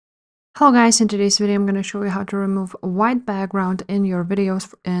Hello guys, in today's video I'm going to show you how to remove a white background in your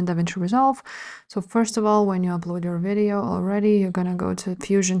videos in DaVinci Resolve. So first of all, when you upload your video already, you're going to go to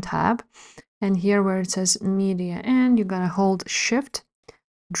Fusion tab, and here where it says Media In, you're going to hold Shift,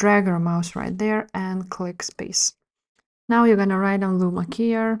 drag your mouse right there and click Space. Now you're going to write on Luma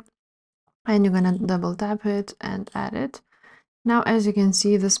Keyer and you're going to double tap it and add it. Now, as you can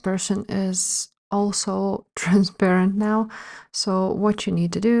see, this person is also transparent now. So what you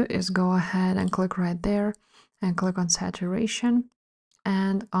need to do is go ahead and click right there and click on saturation,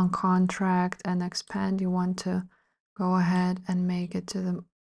 and on contract and expand, you want to go ahead and make it to the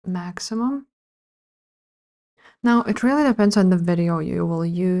maximum. Now, it really depends on the video you will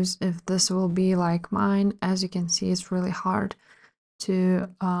use. If this will be like mine, as you can see, it's really hard to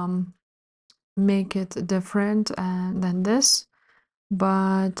make it different than this.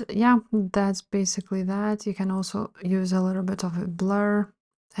 But yeah, that's basically that. You can also use a little bit of a blur.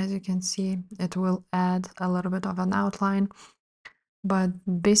 As you can see, it will add a little bit of an outline.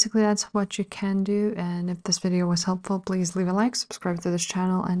 But basically that's what you can do. And if this video was helpful, please leave a like, subscribe to this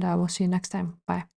channel, and I will see you next time. Bye.